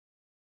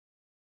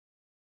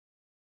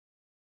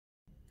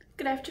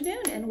Good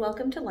afternoon and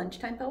welcome to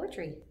Lunchtime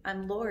Poetry.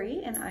 I'm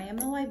Lorie and I am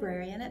the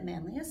librarian at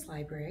Manlius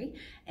Library,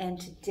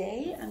 and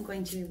today I'm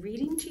going to be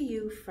reading to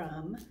you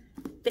from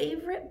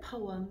Favorite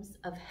Poems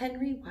of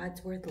Henry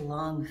Wadsworth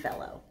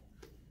Longfellow.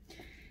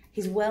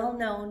 He's well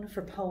known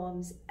for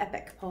poems,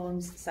 epic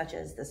poems such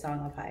as the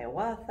Song of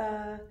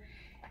Hiawatha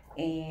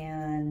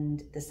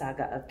and the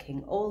Saga of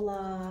King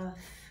Olaf.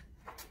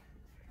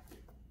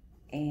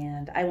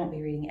 And I won't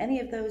be reading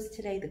any of those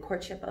today. The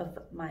Courtship of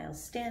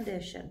Miles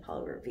Standish and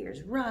Paul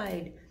Revere's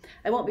Ride.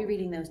 I won't be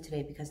reading those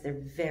today because they're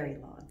very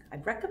long.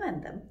 I'd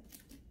recommend them.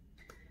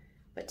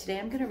 But today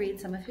I'm going to read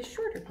some of his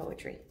shorter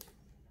poetry.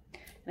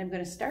 And I'm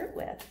going to start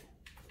with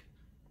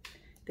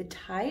The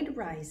Tide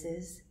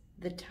Rises,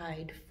 the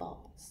Tide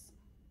Falls.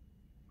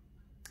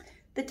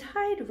 The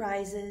tide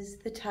rises,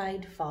 the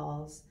tide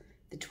falls.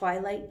 The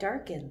twilight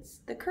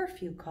darkens, the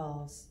curfew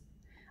calls.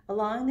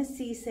 Along the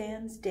sea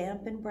sands,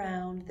 damp and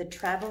brown, the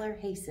traveler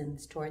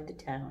hastens toward the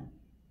town.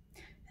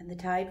 And the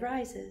tide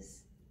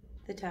rises,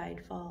 the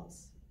tide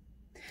falls.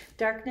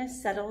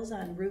 Darkness settles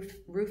on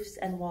roofs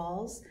and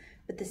walls,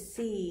 but the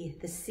sea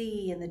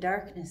in the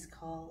darkness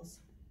calls.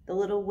 The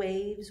little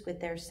waves with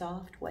their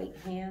soft white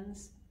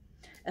hands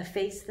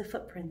efface the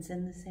footprints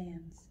in the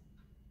sands.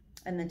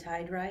 And the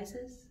tide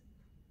rises,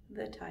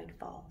 the tide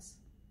falls.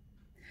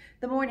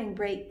 The morning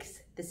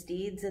breaks, the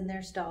steeds in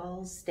their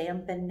stalls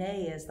stamp and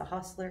neigh as the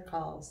hostler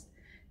calls.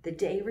 The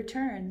day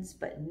returns,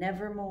 but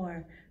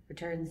nevermore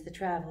returns the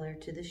traveler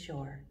to the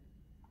shore.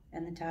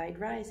 And the tide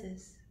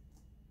rises,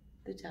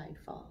 the tide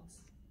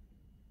falls.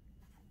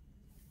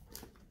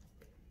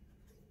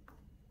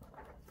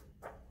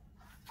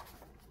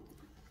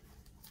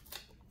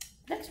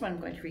 The next one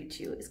I'm going to read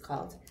to you is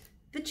called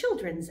The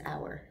Children's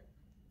Hour.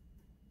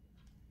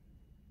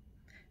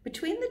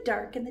 Between the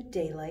dark and the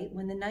daylight,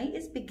 when the night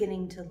is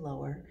beginning to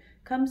lower,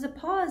 comes a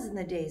pause in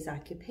the day's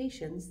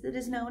occupations that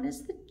is known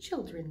as the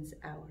children's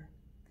hour.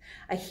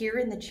 I hear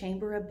in the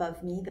chamber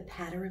above me the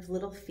patter of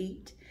little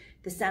feet,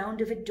 the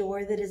sound of a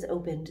door that is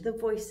opened, the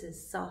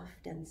voices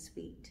soft and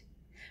sweet.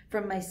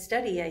 From my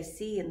study I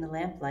see in the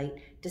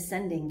lamplight,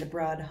 descending the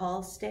broad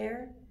hall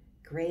stair,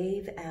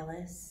 grave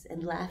Alice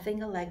and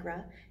laughing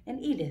Allegra and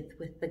Edith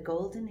with the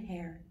golden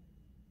hair.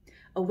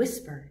 A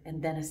whisper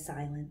and then a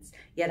silence,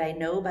 yet I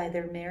know by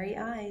their merry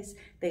eyes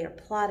they are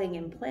plotting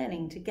and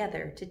planning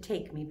together to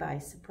take me by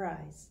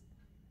surprise.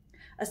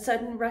 A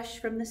sudden rush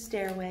from the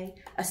stairway,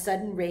 a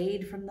sudden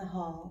raid from the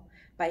hall.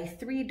 By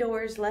 3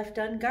 doors left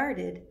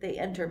unguarded, they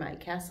enter my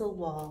castle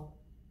wall.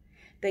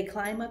 They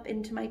climb up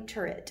into my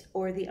turret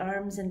or the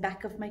arms and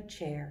back of my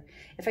chair.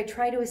 If I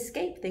try to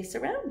escape, they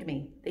surround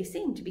me. They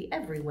seem to be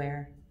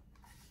everywhere.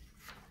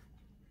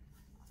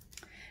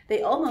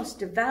 They almost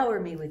devour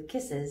me with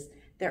kisses.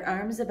 Their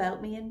arms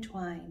about me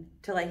entwine,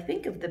 till I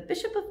think of the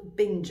Bishop of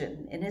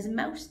Bingen in his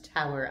mouse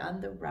tower on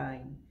the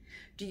Rhine.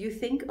 Do you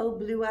think, O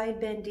blue-eyed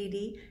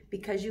banditti,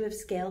 because you have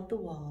scaled the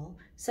wall,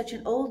 such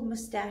an old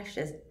mustache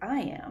as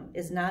I am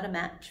is not a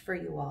match for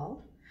you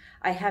all?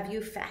 I have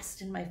you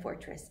fast in my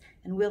fortress,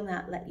 and will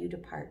not let you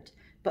depart,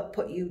 but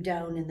put you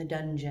down in the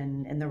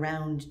dungeon, in the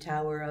round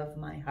tower of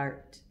my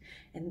heart.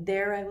 And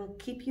there I will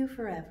keep you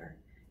forever,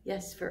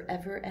 yes,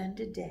 forever and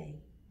a day,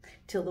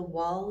 till the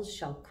walls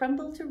shall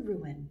crumble to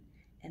ruin,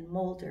 and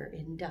molder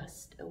in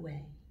dust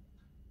away.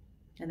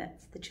 And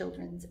that's The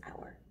Children's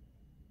Hour.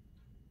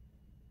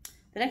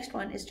 The next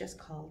one is just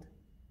called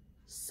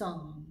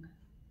Song.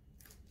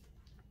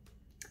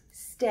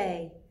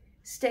 Stay,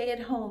 stay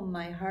at home,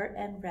 my heart,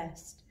 and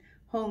rest.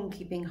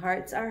 Home-keeping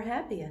hearts are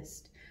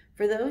happiest,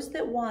 for those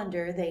that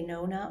wander they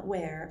know not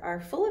where are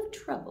full of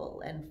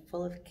trouble and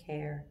full of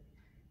care.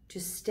 To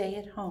stay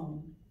at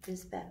home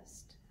is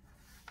best.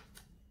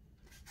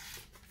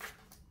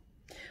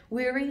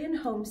 Weary and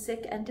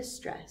homesick and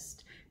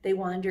distressed, they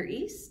wander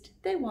east,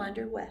 they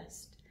wander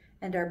west,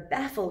 and are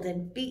baffled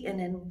and beaten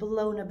and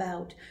blown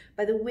about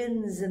by the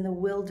winds in the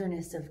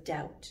wilderness of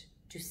doubt.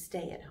 To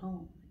stay at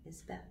home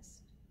is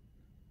best.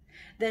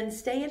 Then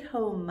stay at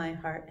home, my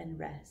heart, and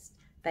rest.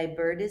 Thy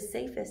bird is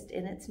safest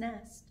in its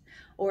nest.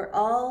 O'er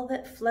all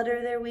that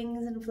flutter their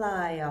wings and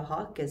fly, a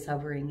hawk is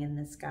hovering in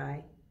the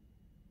sky.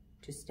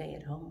 To stay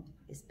at home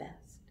is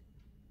best.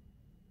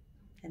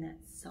 And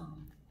that's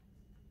Song.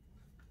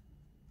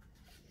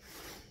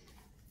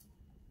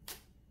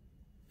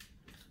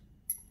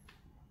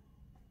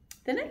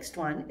 The next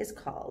one is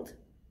called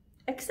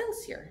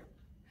Excelsior.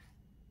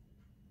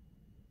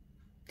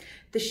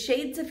 The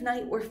shades of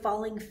night were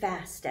falling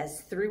fast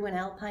as through an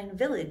alpine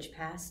village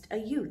passed a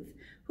youth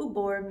who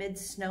bore mid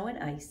snow and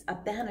ice a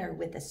banner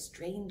with a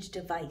strange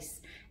device,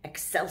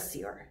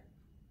 Excelsior.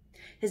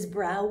 His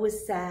brow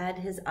was sad,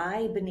 his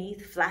eye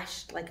beneath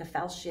flashed like a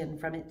falchion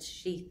from its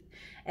sheath,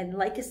 and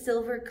like a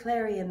silver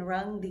clarion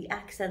rung the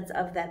accents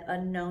of that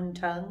unknown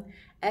tongue,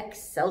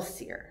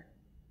 Excelsior.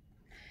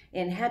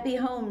 In happy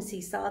homes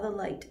he saw the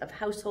light of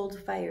household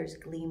fires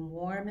gleam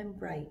warm and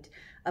bright.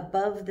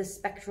 Above the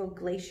spectral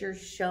glaciers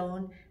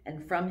shone,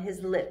 and from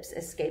his lips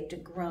escaped a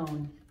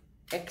groan,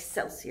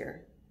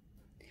 Excelsior.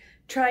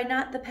 Try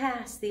not the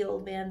pass, the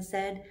old man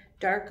said.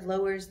 Dark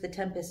lowers the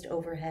tempest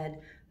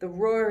overhead. The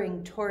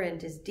roaring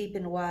torrent is deep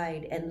and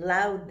wide, and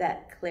loud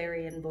that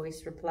clarion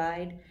voice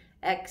replied,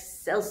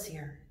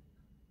 Excelsior!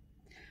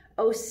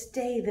 Oh,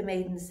 stay, the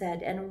maiden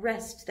said, and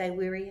rest thy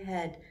weary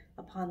head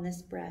upon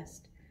this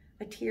breast.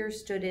 A tear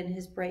stood in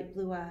his bright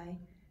blue eye,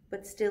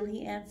 but still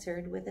he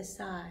answered with a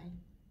sigh,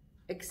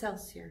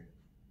 Excelsior!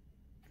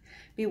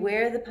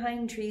 Beware the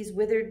pine tree's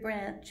withered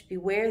branch,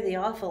 beware the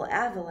awful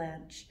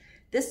avalanche.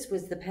 This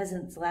was the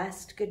peasant's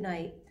last good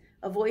night.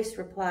 A voice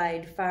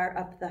replied far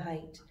up the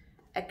height,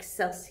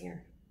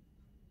 Excelsior!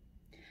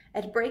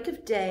 At break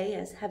of day,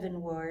 as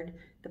heavenward,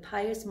 the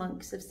pious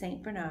monks of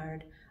St.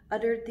 Bernard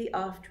uttered the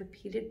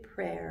oft-repeated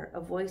prayer.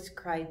 A voice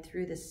cried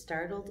through the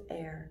startled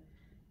air,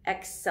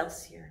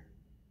 Excelsior!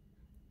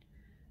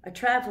 A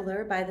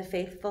traveler by the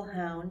faithful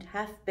hound,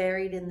 half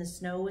buried in the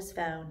snow, was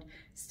found,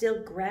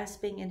 still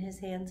grasping in his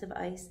hands of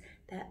ice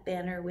that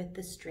banner with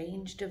the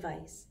strange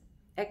device,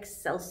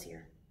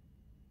 Excelsior!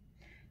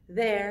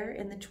 There,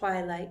 in the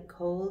twilight,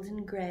 cold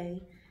and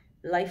gray,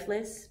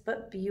 lifeless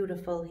but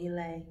beautiful he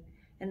lay,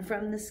 and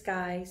from the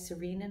sky,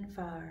 serene and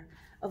far,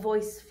 a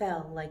voice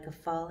fell like a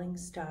falling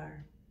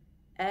star,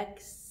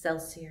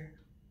 Excelsior!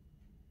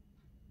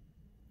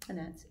 And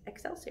that's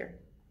Excelsior.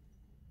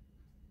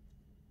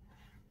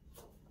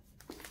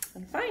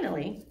 And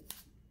finally,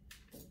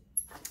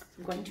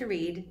 I'm going to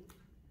read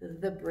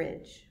The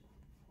Bridge.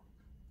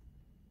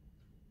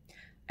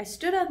 I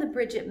stood on the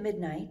bridge at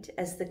midnight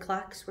as the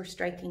clocks were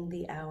striking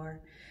the hour,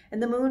 and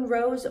the moon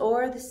rose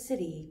o'er the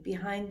city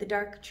behind the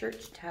dark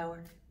church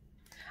tower.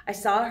 I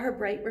saw her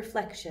bright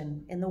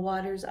reflection in the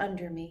waters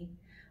under me,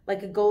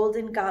 like a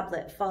golden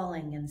goblet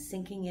falling and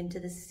sinking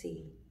into the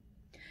sea.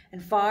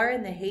 And far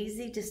in the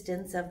hazy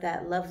distance of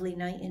that lovely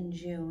night in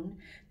June,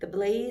 the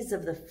blaze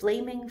of the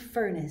flaming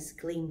furnace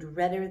gleamed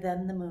redder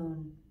than the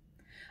moon.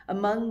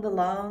 Among the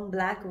long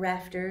black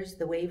rafters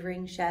the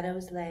wavering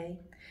shadows lay,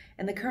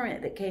 and the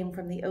current that came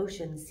from the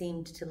ocean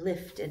seemed to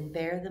lift and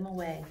bear them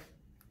away.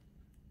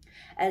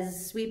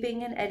 As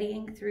sweeping and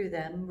eddying through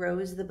them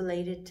rose the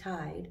belated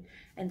tide,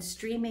 and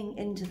streaming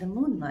into the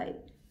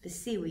moonlight, the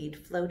seaweed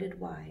floated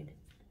wide.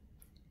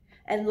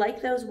 And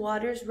like those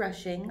waters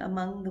rushing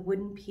among the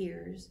wooden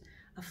piers,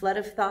 a flood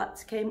of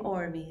thoughts came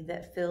o'er me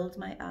that filled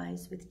my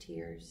eyes with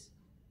tears.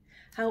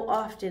 How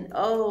often,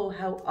 oh,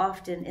 how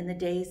often in the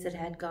days that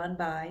had gone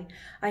by,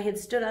 I had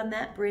stood on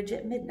that bridge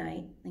at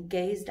midnight and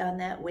gazed on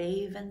that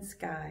wave and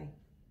sky.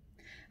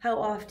 How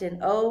often,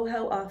 oh,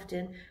 how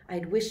often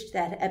I'd wished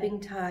that ebbing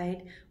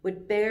tide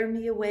would bear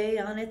me away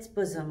on its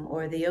bosom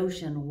o'er the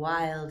ocean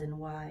wild and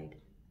wide.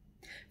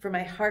 For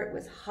my heart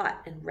was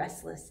hot and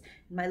restless,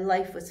 and my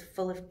life was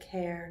full of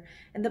care,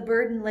 and the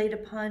burden laid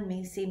upon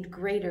me seemed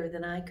greater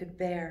than I could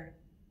bear.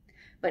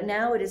 But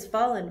now it is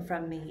fallen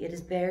from me, it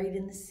is buried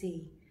in the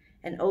sea,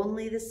 and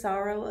only the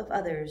sorrow of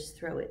others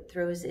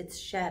throws its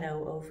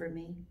shadow over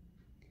me.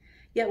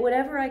 Yet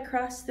whenever I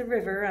cross the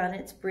river on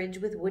its bridge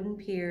with wooden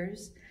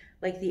piers,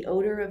 like the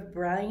odor of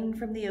brine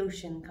from the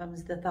ocean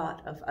comes the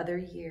thought of other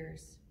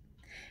years.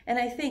 And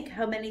I think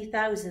how many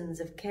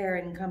thousands of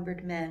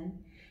care-encumbered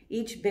men,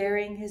 each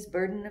bearing his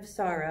burden of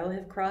sorrow,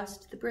 have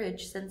crossed the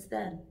bridge since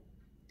then.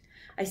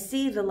 I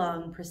see the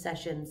long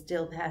procession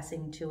still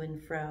passing to and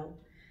fro,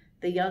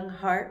 the young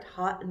heart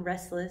hot and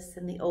restless,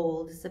 and the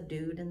old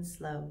subdued and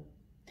slow.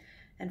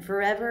 And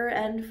forever,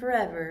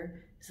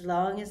 as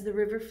long as the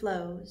river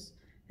flows,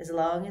 as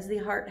long as the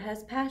heart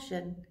has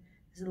passion,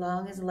 as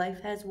long as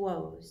life has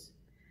woes,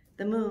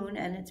 the moon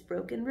and its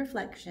broken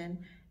reflection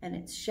and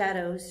its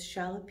shadows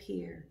shall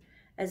appear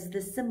as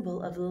the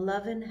symbol of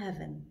love in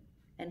heaven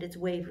and its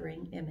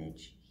wavering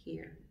image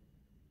here.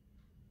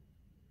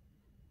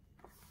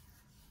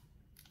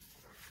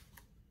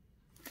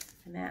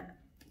 And that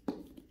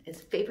is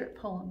Favorite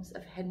Poems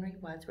of Henry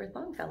Wadsworth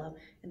Longfellow,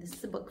 and this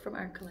is a book from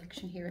our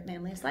collection here at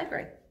Manlius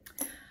Library.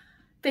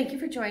 Thank you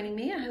for joining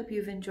me. I hope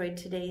you've enjoyed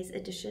today's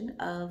edition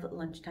of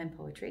Lunchtime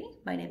Poetry.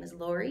 My name is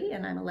Lorie,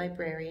 and I'm a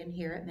librarian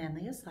here at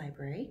Manlius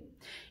Library.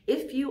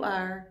 If you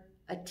are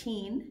a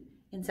teen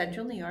in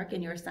Central New York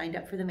and you're signed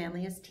up for the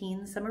Manlius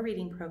Teen Summer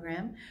Reading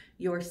Program,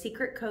 your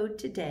secret code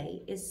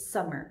today is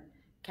SUMMER,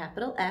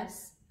 capital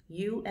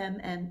S-U-M-M-E-R,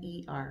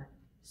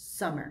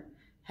 SUMMER.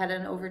 Head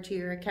on over to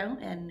your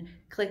account and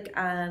click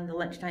on the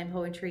Lunchtime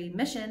Poetry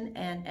mission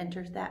and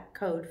enter that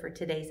code for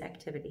today's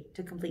activity,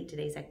 to complete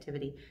today's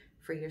activity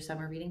for your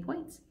summer reading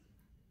points.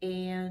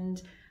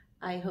 And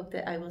I hope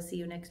that I will see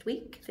you next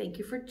week. Thank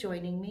you for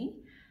joining me.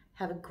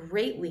 Have a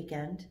great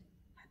weekend.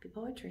 Happy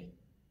poetry.